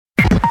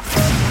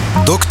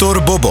Dr.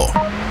 Bobo.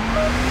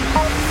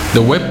 The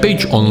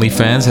webpage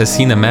OnlyFans has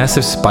seen a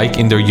massive spike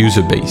in their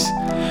user base.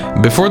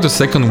 Before the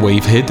second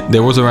wave hit,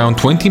 there was around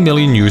 20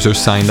 million users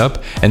signed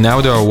up, and now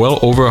there are well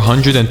over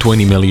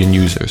 120 million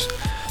users.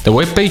 The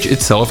webpage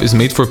itself is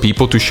made for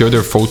people to share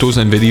their photos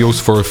and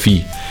videos for a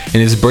fee, and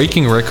is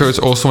breaking records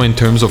also in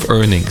terms of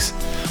earnings,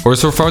 where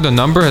so far the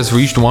number has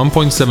reached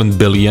 1.7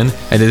 billion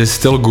and it is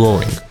still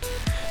growing.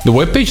 The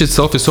webpage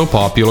itself is so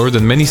popular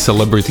that many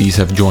celebrities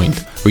have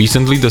joined.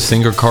 Recently, the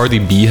singer Cardi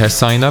B has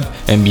signed up,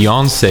 and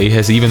Beyoncé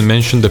has even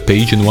mentioned the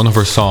page in one of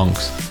her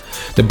songs.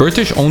 The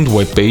British-owned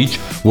webpage,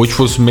 which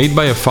was made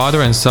by a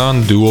father and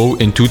son duo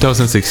in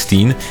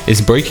 2016,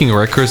 is breaking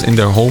records in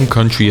their home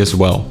country as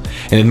well,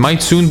 and it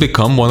might soon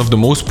become one of the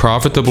most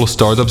profitable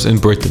startups in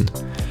Britain.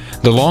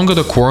 The longer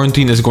the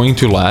quarantine is going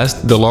to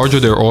last, the larger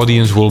their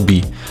audience will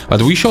be,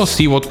 but we shall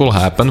see what will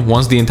happen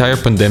once the entire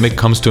pandemic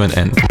comes to an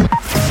end.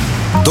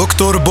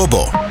 Dr.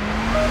 Bobo.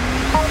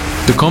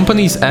 The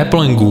companies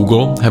Apple and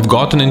Google have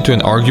gotten into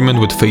an argument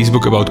with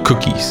Facebook about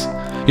cookies.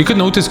 You can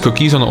notice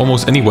cookies on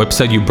almost any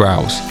website you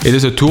browse. It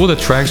is a tool that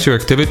tracks your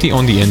activity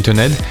on the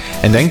internet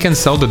and then can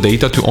sell the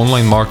data to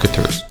online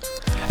marketers.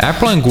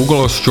 Apple and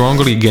Google are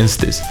strongly against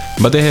this,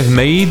 but they have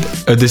made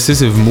a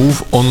decisive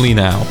move only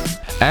now.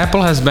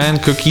 Apple has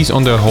banned cookies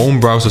on their home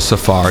browser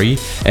Safari,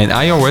 and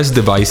iOS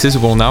devices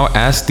will now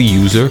ask the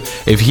user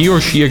if he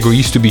or she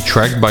agrees to be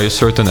tracked by a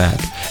certain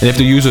app. And if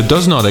the user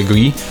does not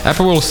agree,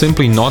 Apple will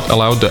simply not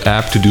allow the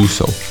app to do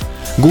so.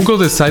 Google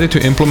decided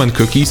to implement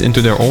cookies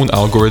into their own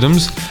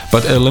algorithms,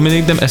 but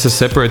eliminate them as a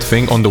separate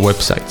thing on the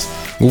websites.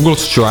 Google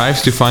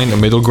strives to find a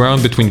middle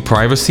ground between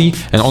privacy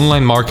and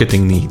online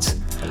marketing needs.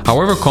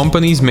 However,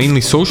 companies,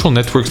 mainly social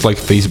networks like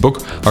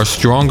Facebook, are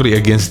strongly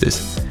against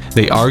this.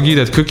 They argue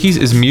that cookies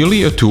is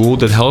merely a tool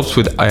that helps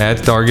with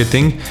ad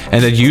targeting,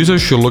 and that users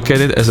should look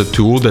at it as a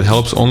tool that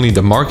helps only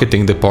the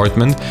marketing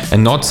department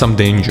and not some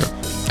danger.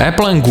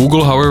 Apple and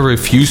Google, however,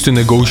 refused to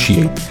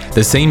negotiate.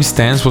 The same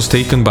stance was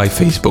taken by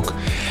Facebook.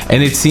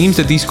 And it seems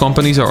that these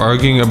companies are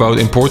arguing about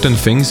important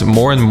things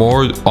more and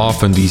more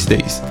often these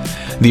days.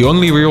 The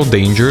only real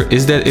danger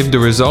is that if the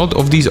result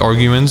of these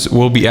arguments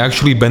will be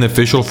actually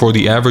beneficial for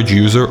the average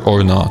user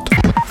or not.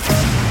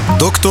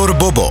 Dr.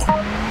 Bobo.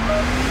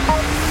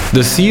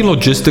 The sea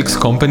logistics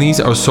companies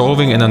are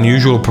solving an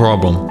unusual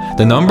problem.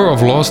 The number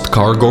of lost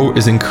cargo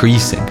is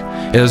increasing.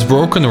 It has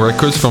broken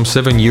records from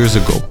 7 years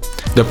ago.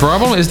 The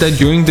problem is that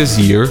during this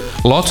year,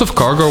 lots of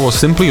cargo was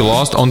simply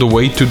lost on the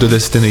way to the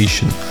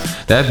destination.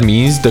 That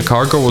means the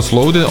cargo was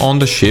loaded on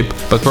the ship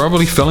but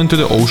probably fell into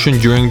the ocean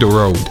during the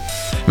road.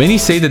 Many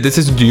say that this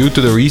is due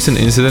to the recent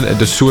incident at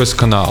the Suez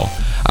Canal.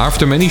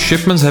 After many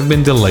shipments have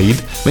been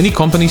delayed, many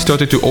companies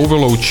started to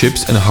overload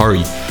ships and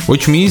hurry,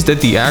 which means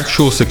that the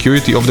actual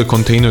security of the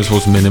containers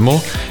was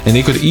minimal and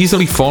they could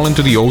easily fall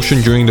into the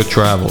ocean during the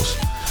travels.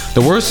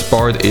 The worst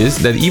part is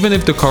that even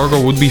if the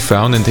cargo would be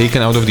found and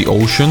taken out of the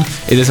ocean,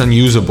 it is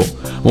unusable.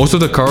 Most of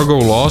the cargo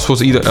lost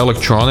was either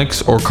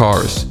electronics or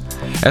cars.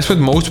 As with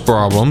most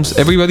problems,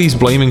 everybody is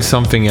blaming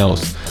something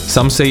else.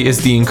 Some say it's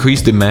the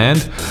increased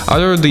demand,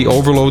 others the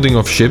overloading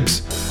of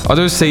ships,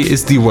 others say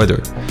it's the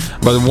weather.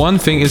 But one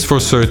thing is for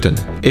certain,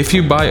 if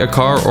you buy a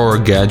car or a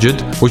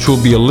gadget, which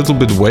will be a little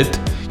bit wet,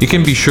 you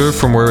can be sure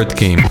from where it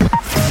came.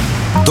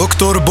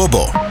 Dr.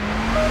 Bobo.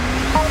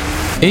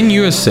 In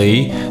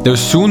USA, there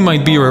soon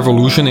might be a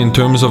revolution in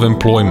terms of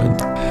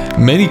employment.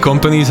 Many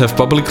companies have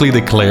publicly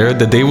declared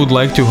that they would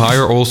like to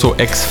hire also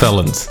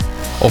ex-felons.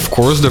 Of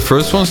course, the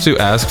first ones to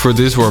ask for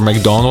this were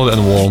McDonald's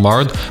and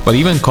Walmart, but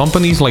even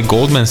companies like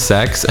Goldman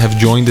Sachs have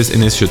joined this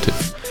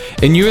initiative.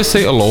 In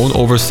USA alone,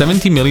 over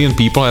 70 million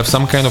people have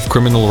some kind of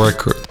criminal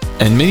record,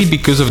 and many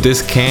because of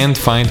this can't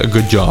find a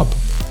good job.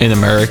 In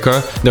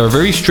America, there are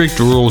very strict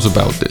rules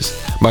about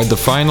this, but the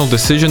final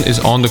decision is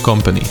on the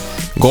company.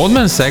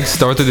 Goldman Sachs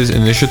started this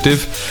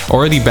initiative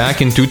already back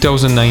in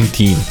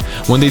 2019,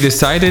 when they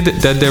decided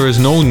that there is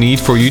no need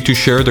for you to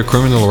share the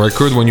criminal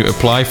record when you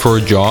apply for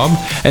a job,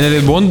 and that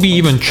it won't be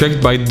even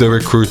checked by the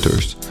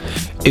recruiters.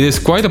 It is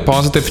quite a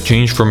positive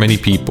change for many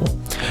people.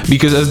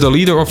 Because as the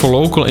leader of a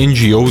local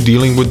NGO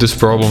dealing with this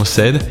problem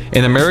said,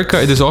 in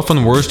America it is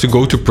often worse to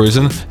go to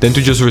prison than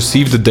to just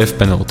receive the death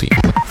penalty.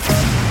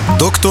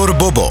 Dr.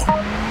 Bobo.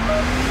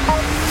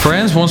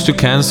 France wants to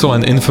cancel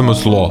an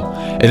infamous law.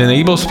 It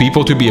enables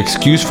people to be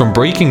excused from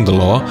breaking the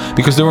law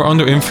because they were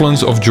under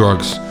influence of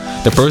drugs.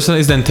 The person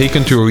is then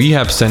taken to a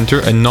rehab center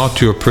and not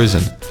to a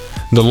prison.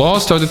 The law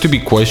started to be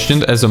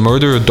questioned as a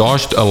murderer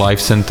dodged a life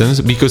sentence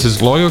because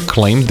his lawyer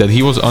claimed that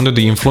he was under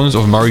the influence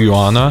of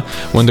marijuana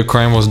when the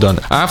crime was done.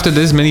 After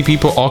this, many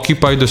people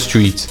occupied the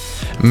streets,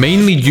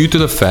 mainly due to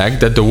the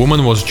fact that the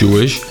woman was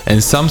Jewish,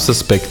 and some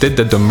suspected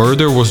that the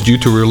murder was due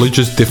to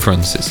religious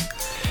differences.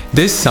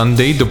 This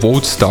Sunday, the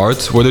vote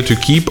starts whether to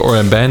keep or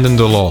abandon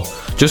the law.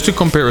 Just to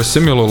compare, a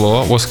similar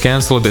law was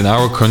cancelled in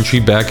our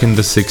country back in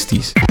the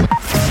 60s.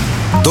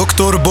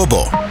 Dr.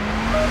 Bobo.